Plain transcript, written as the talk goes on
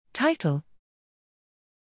Title: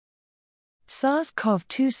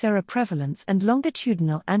 SARS-CoV-2 seroprevalence and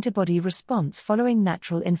longitudinal antibody response following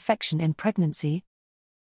natural infection in pregnancy.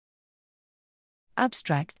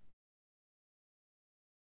 Abstract.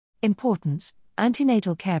 Importance: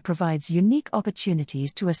 antenatal care provides unique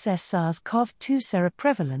opportunities to assess SARS-CoV-2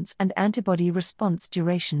 seroprevalence and antibody response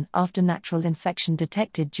duration after natural infection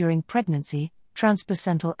detected during pregnancy.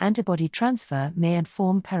 Transplacental antibody transfer may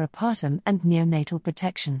inform peripartum and neonatal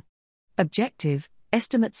protection. Objective: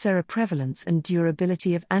 estimate seroprevalence and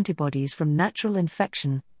durability of antibodies from natural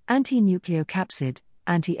infection, anti-nucleocapsid,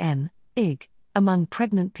 anti-N, IG, among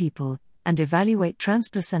pregnant people, and evaluate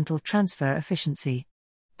transplacental transfer efficiency.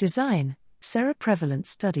 Design: seroprevalence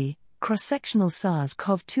study, cross-sectional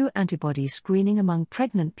SARS-CoV-2 antibody screening among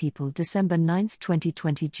pregnant people December 9,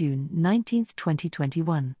 2020 – June 19,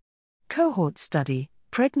 2021. Cohort study,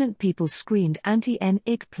 pregnant people screened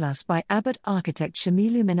anti-N-IG+ by Abbott Architect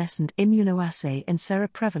chemiluminescent immunoassay in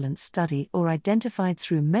seroprevalence study or identified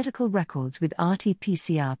through medical records with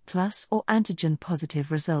RT-PCR+ or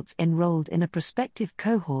antigen-positive results enrolled in a prospective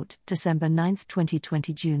cohort December 9,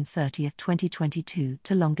 2020 – June 30, 2022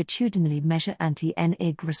 to longitudinally measure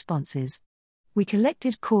anti-N-IG responses. We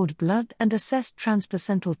collected cord blood and assessed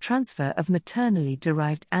transplacental transfer of maternally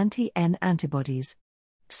derived anti-N antibodies.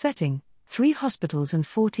 Setting: 3 hospitals and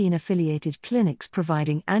 14 affiliated clinics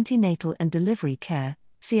providing antenatal and delivery care,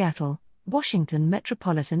 Seattle, Washington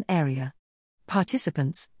metropolitan area.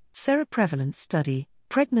 Participants: seroprevalence study,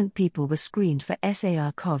 pregnant people were screened for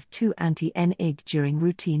SARS-CoV-2 anti-N-IG during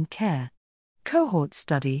routine care. Cohort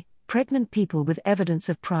study, pregnant people with evidence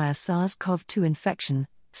of prior SARS-CoV-2 infection,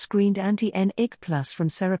 screened anti-N-IG+ from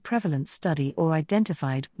seroprevalence study or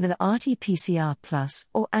identified with RT-PCR+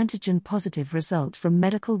 or antigen-positive result from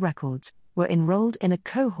medical records, were enrolled in a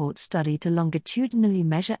cohort study to longitudinally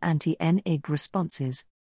measure anti-N-IG responses.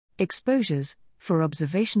 Exposures: for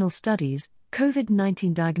observational studies,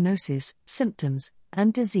 COVID-19 diagnosis, symptoms,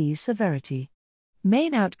 and disease severity.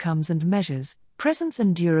 Main outcomes and measures: presence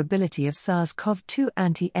and durability of SARS-CoV-2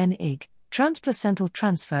 anti-N-IG, transplacental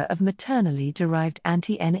transfer of maternally derived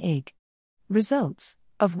anti-N-IG. Results: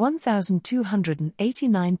 of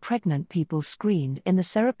 1,289 pregnant people screened in the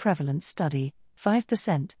seroprevalence study,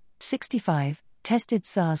 5%, 65, tested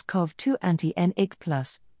SARS-CoV-2 anti-N-IG+,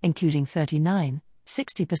 including 39,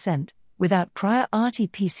 60%, without prior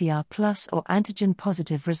RT-PCR+ or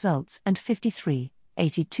antigen-positive results and 53,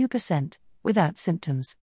 82%, without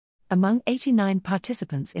symptoms. Among 89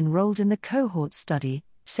 participants enrolled in the cohort study,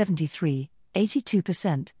 73,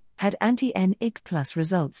 82%, had anti-N-IG+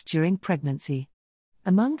 results during pregnancy.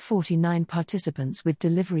 Among 49 participants with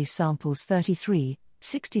delivery samples, 33,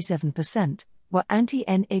 67%, were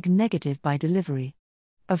anti-N-IG negative by delivery.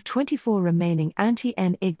 Of 24 remaining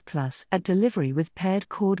anti-N-IG+ at delivery with paired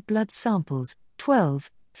cord blood samples, 12,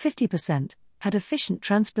 50%, had efficient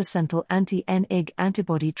transplacental anti-N-IG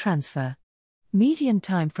antibody transfer. Median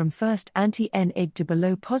time from first anti-N-IG to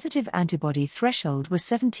below positive antibody threshold was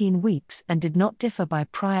 17 weeks and did not differ by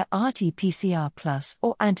prior RT-PCR+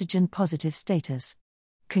 or antigen-positive status.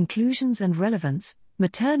 Conclusions and relevance: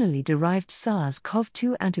 maternally derived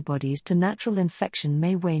SARS-CoV-2 antibodies to natural infection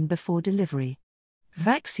may wane before delivery.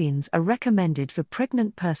 Vaccines are recommended for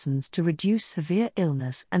pregnant persons to reduce severe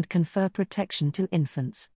illness and confer protection to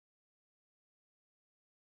infants.